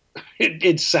 although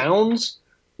it sounds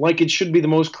like it should be the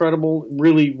most credible,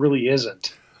 really, really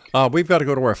isn't. We've got to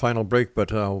go to our final break,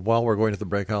 but while we're going to the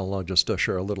break, I'll just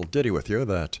share a little ditty with you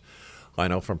that I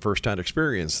know from firsthand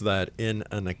experience, that in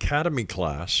an academy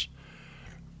class,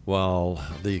 while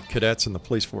the cadets and the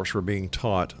police force were being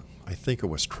taught, I think it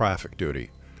was traffic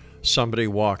duty, somebody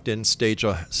walked in, staged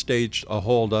a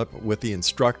hold-up with the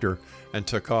instructor, and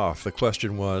took off. The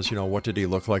question was, you know, what did he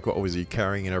look like? What was he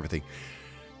carrying and everything?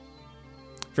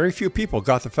 Very few people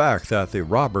got the fact that the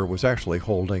robber was actually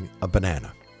holding a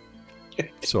banana.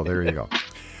 So there you go.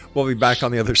 We'll be back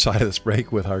on the other side of this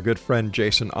break with our good friend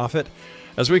Jason OFFUTT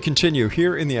as we continue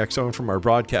here in the X-Zone from our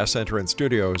broadcast center and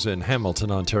studios in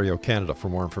Hamilton, Ontario, Canada. For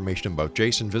more information about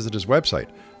Jason, visit his website,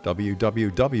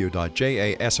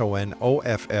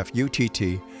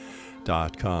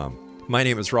 www.jasonoffutt.com. My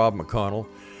name is Rob McConnell.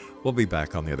 We'll be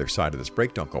back on the other side of this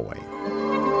break. Don't go away.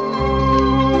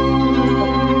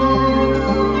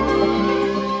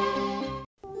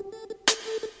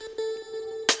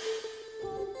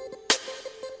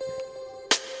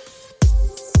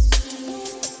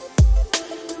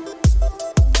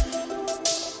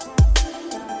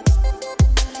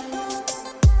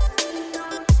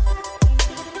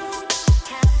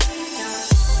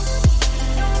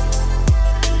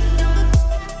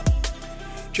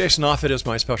 Jason OFFUTT is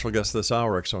my special guest this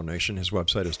hour, X-Zone Nation. His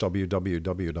website is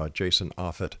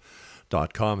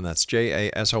www.jasonoffutt.com, and that's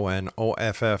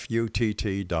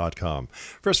JASONOFFUTT.com.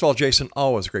 First of all, Jason,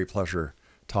 always a great pleasure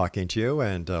talking to you,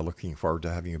 and looking forward to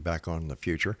having you back on in the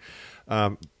future.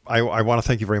 I want to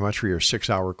thank you very much for your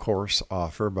 6-hour course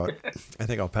offer, but I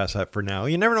think I'll pass that for now.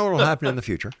 You never know what will happen in the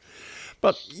future.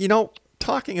 But, you know,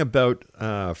 talking about,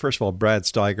 first of all, Brad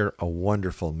Steiger, a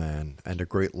wonderful man and a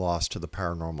great loss to the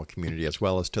paranormal community as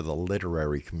well as to the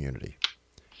literary community.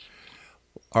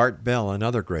 Art Bell,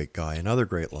 another great guy, another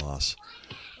great loss.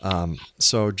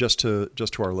 So just to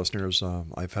our listeners,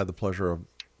 I've had the pleasure of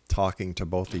talking to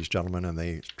both these gentlemen, and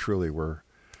they truly were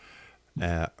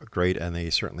great, and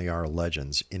they certainly are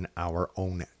legends in our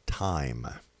own time.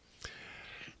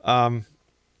 Well,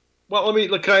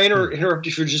 can I interrupt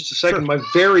you for just a second? Sure. My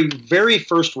very, very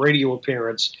first radio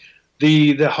appearance,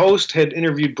 the host had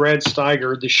interviewed Brad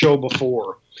Steiger the show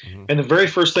before. And the very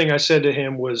first thing I said to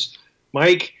him was,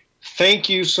 Mike, thank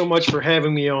you so much for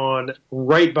having me on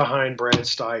right behind Brad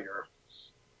Steiger.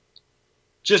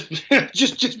 Just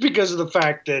because of the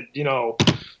fact that, you know,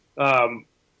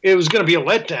 it was going to be a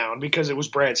letdown because it was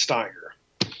Brad Steiger.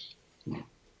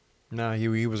 No,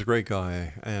 he was a great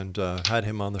guy, and had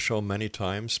him on the show many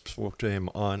times, spoke to him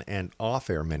on and off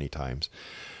air many times,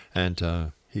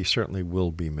 and he certainly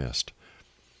will be missed.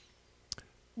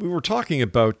 We were talking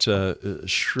about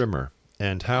Schrimmer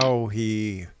and how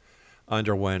he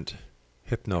underwent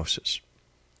hypnosis.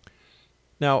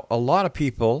 Now, a lot of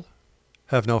people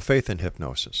have no faith in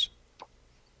hypnosis.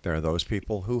 There are those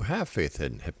people who have faith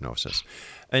in hypnosis.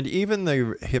 And even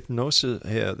the hypnosis,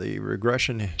 the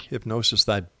regression hypnosis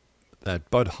that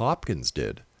Bud Hopkins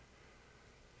did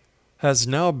has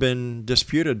now been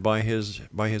disputed by his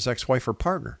ex-wife or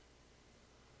partner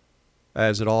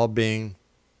as it all being,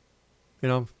 you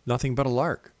know, nothing but a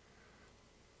lark.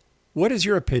 What is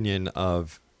your opinion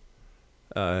of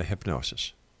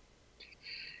hypnosis?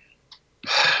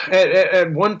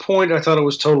 At one point, I thought it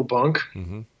was total bunk.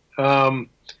 Back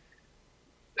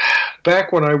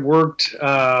when I worked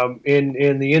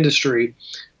in the industry,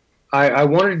 I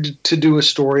wanted to do a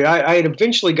story. I had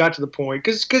eventually got to the point,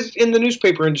 because in the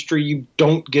newspaper industry, you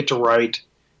don't get to write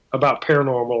about the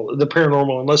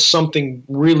paranormal, unless something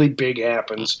really big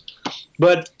happens.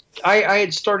 But I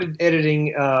had started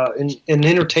editing an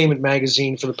entertainment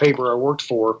magazine for the paper I worked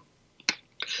for,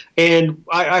 and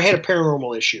I had a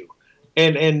paranormal issue.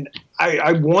 And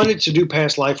I wanted to do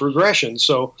past life regression.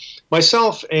 So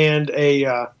myself and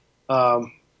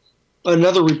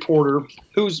another reporter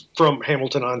who's from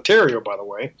Hamilton, Ontario, by the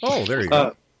way. Oh, there you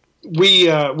go. We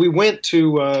went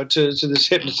to this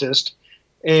hypnotist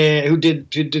who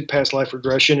did past life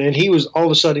regression, and he was all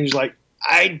of a sudden he was like,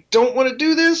 I don't want to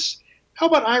do this. how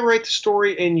about I write the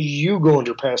story and you go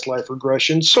into past life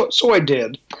regression? So I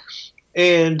did.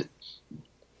 And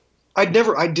I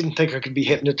didn't think I could be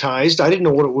hypnotized. I didn't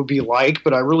know what it would be like,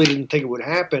 but I really didn't think it would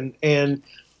happen. And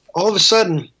all of a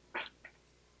sudden,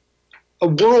 a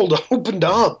world opened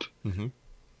up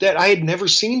that I had never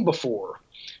seen before.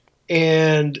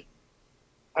 And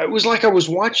it was like I was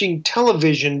watching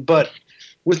television, but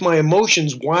with my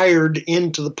emotions wired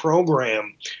into the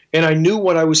program. And I knew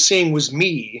what I was seeing was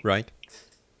me. Right.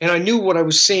 And I knew what I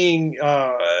was seeing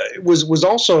was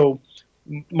also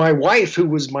my wife, who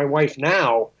was my wife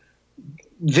now,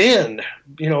 then,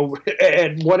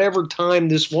 at whatever time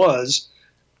this was.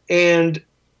 And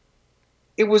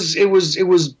it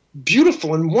was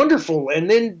beautiful and wonderful. And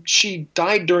then she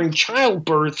died during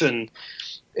childbirth,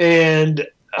 and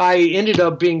I ended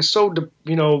up being so,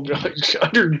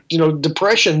 under,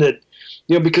 depression that,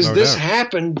 because this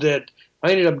happened, that I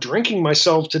ended up drinking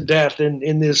myself to death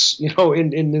in this,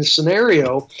 in this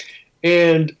scenario.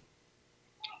 And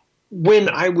when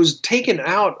I was taken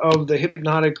out of the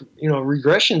hypnotic,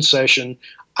 regression session,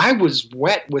 I was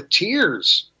wet with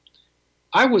tears.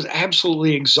 I was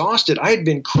absolutely exhausted. I had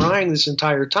been crying this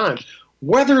entire time.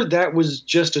 Whether that was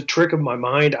just a trick of my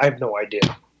mind, I have no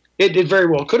idea. It very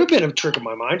well could have been a trick of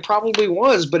my mind, probably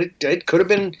was, but it could have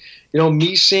been,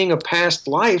 me seeing a past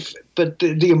life. But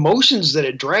the emotions that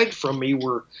it dragged from me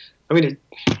were,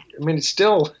 it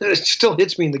still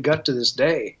hits me in the gut to this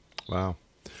day. Wow.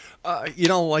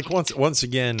 Once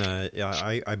again,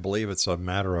 I believe it's a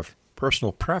matter of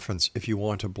personal preference if you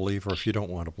want to believe or if you don't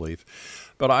want to believe.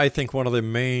 But I think one of the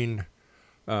main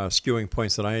skewing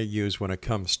points that I use when it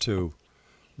comes to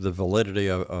the validity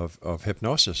of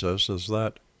hypnosis is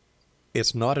that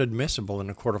it's not admissible in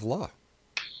a court of law.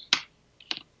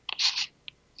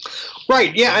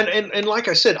 Right, yeah, and like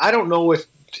I said, I don't know if,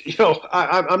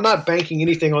 I'm not banking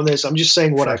anything on this. I'm just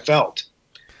saying what I felt.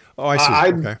 Oh, I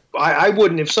see. Okay. I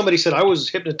wouldn't, if somebody said I was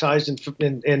hypnotized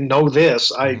and know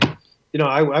this, I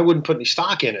wouldn't put any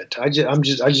stock in it. I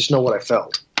just know what I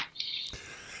felt.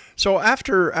 So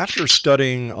after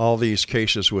studying all these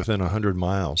cases within 100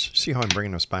 miles, see how I'm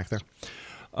bringing us back there,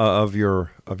 of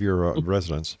your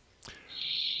residence,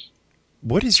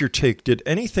 what is your take? Did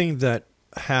anything that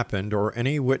happened or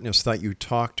any witness that you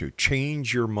talked to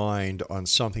change your mind on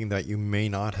something that you may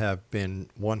not have been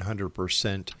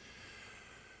 100%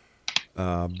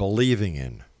 believing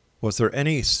in? Was there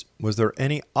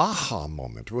any aha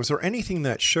moment? Was there anything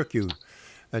that shook you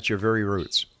at your very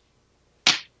roots?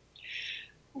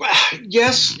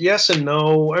 Yes and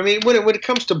no. I mean, when it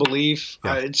comes to belief,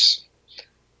 I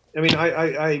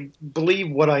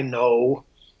believe what I know.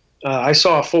 I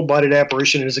saw a full-bodied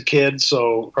apparition as a kid,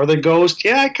 so are they ghosts?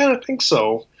 Yeah, I kind of think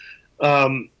so.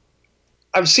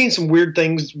 I've seen some weird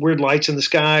things, weird lights in the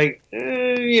sky.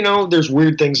 There's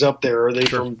weird things up there. Are they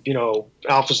from,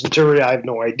 Alpha Centauri? I have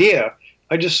no idea.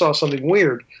 I just saw something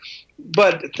weird.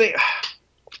 But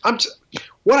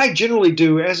what I generally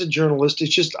do as a journalist is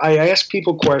just I ask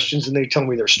people questions and they tell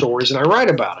me their stories and I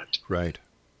write about it. Right.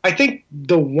 I think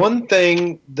the one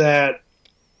thing that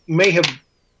may have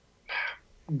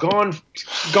gone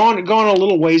a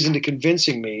little ways into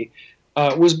convincing me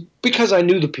was because I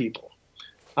knew the people.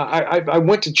 I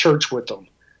went to church with them,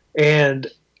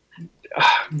 and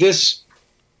this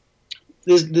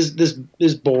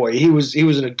boy, he was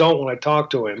an adult when I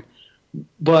talked to him,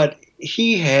 but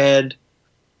he had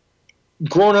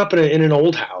grown up in an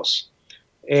old house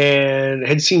and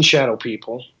had seen shadow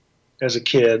people as a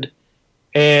kid,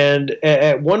 and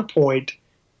at one point,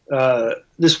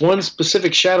 this one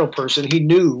specific shadow person he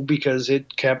knew because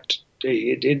it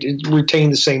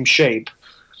retained the same shape.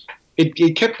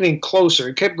 It kept getting closer.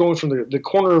 It kept going from the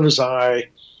corner of his eye,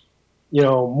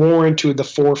 more into the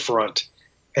forefront.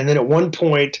 And then at one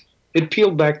point, it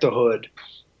peeled back the hood,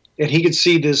 and he could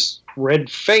see this red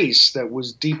face that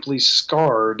was deeply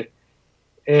scarred,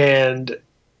 and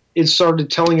it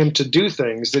started telling him to do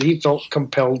things that he felt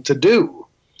compelled to do.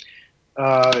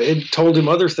 It told him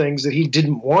other things that he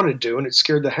didn't want to do, and it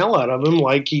scared the hell out of him.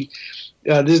 Like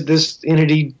this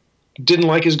entity didn't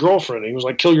like his girlfriend. He was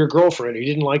like, kill your girlfriend. He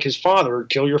didn't like his father.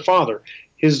 Kill your father.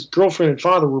 His girlfriend and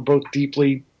father were both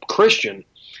deeply Christian.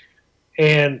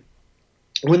 And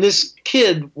when this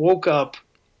kid woke up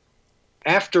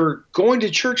after going to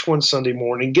church one Sunday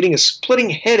morning, getting a splitting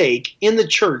headache in the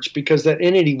church because that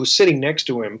entity was sitting next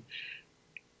to him,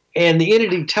 and the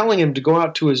entity telling him to go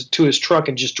out to his truck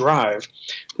and just drive,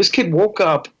 this kid woke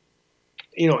up,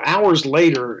 hours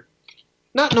later,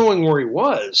 not knowing where he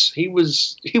was.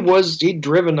 He'd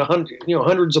driven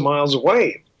hundreds of miles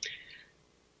away.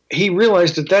 He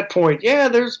realized at that point,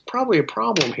 there's probably a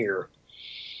problem here.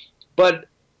 But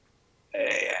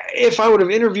if I would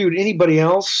have interviewed anybody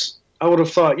else, I would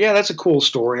have thought, yeah, that's a cool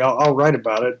story. I'll write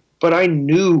about it. But I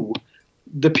knew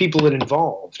the people it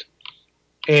involved.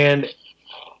 And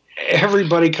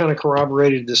everybody kind of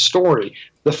corroborated this story.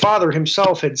 The father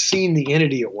himself had seen the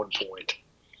entity at one point.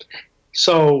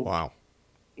 So, wow.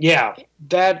 Yeah,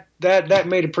 that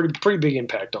made a pretty big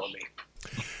impact on me.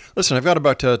 Listen, I've got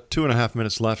about 2.5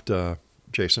 minutes left,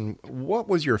 Jason. What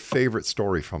was your favorite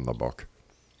story from the book?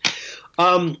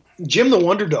 Jim the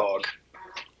Wonder Dog.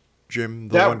 Jim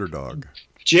the Wonder Dog.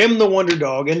 Jim the Wonder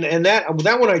Dog, and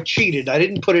that one I cheated. I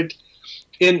didn't put it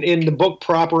in the book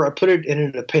proper. I put it in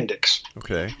an appendix.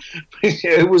 Okay.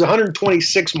 It was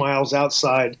 126 miles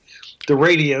outside the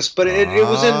radius, but it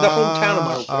was in the hometown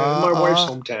of my wife's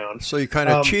hometown. So you kind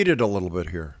of cheated a little bit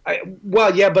here.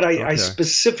 I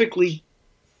specifically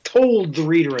told the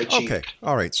reader I cheated. Okay,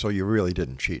 all right. So you really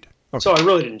didn't cheat. Okay. So I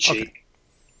really didn't cheat. Okay.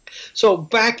 So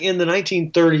back in the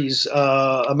 1930s,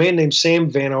 a man named Sam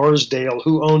Van Arsdale,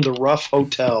 who owned the Ruff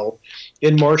Hotel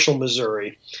in Marshall,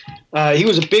 Missouri, he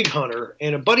was a big hunter,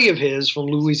 and a buddy of his from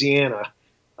Louisiana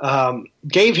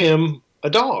gave him a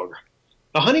dog,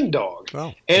 a hunting dog.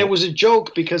 Oh. And it was a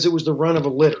joke because it was the run of a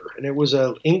litter, and it was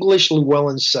an English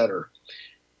Llewellyn setter.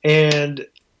 And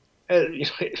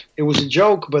it was a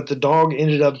joke, but the dog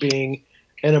ended up being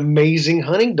an amazing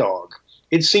hunting dog.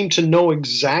 It seemed to know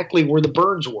exactly where the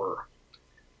birds were.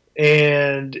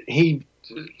 And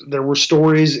there were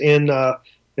stories in the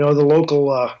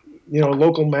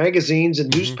local magazines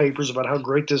and newspapers about how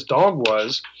great this dog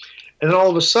was. And then all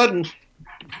of a sudden,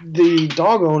 the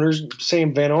dog owners,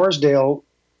 Sam Van Arsdale,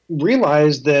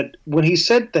 realized that when he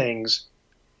said things,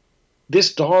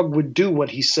 this dog would do what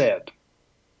he said.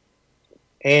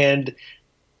 And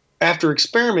after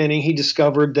experimenting, he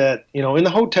discovered that, in the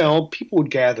hotel, people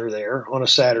would gather there on a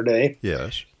Saturday.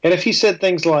 Yes. And if he said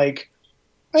things like,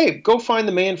 hey, go find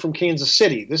the man from Kansas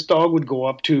City, this dog would go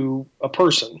up to a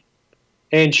person.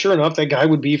 And sure enough, that guy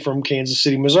would be from Kansas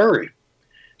City, Missouri.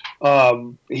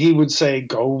 He would say,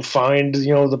 go find,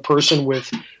 the person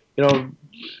with,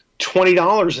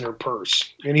 $20 in her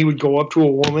purse. And he would go up to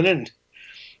a woman and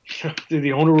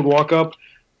the owner would walk up.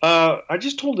 I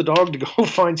just told the dog to go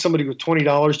find somebody with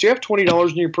 $20. Do you have $20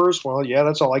 in your purse? Well, yeah,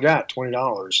 that's all I got,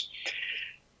 $20.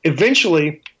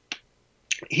 Eventually,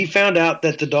 he found out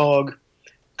that the dog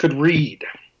could read.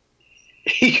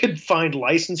 He could find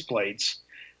license plates.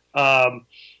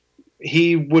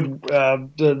 He would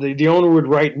the owner would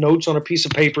write notes on a piece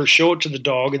of paper, show it to the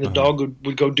dog, and the dog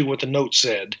would go do what the note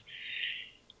said.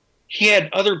 He had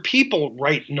other people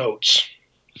write notes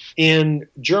in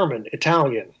German,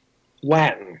 Italian,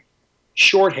 Latin,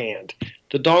 shorthand.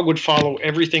 The dog would follow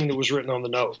everything that was written on the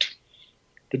note.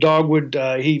 The dog would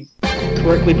he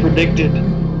correctly predicted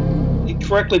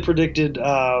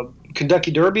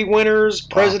Kentucky Derby winners,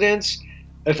 presidents.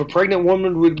 If a pregnant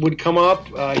woman would come up,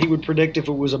 he would predict if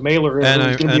it was a male or if it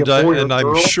was going to be a boy or a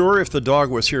girl. I'm sure if the dog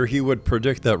was here, he would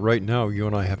predict that right now. You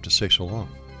and I have to say so long.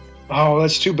 Oh,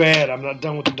 that's too bad. I'm not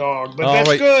done with the dog, but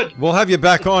that's good. We'll have you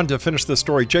back on to finish the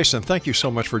story. Jason, thank you so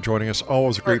much for joining us.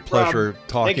 Always a great pleasure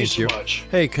talking to you. Thank you so much.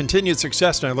 Hey, continued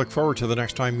success, and I look forward to the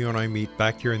next time you and I meet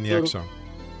back here in the X Zone.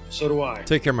 So do I.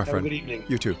 Take care, my friend. Have a good evening.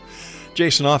 You too.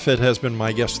 Jason OFFUTT has been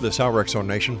my guest this hour, X Zone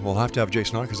Nation. We'll have to have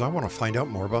Jason on because I want to find out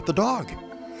more about the dog.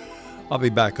 I'll be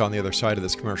back on the other side of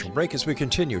this commercial break as we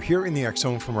continue here in the X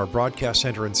Zone from our broadcast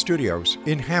center and studios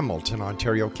in Hamilton,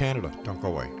 Ontario, Canada. Don't go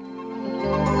away.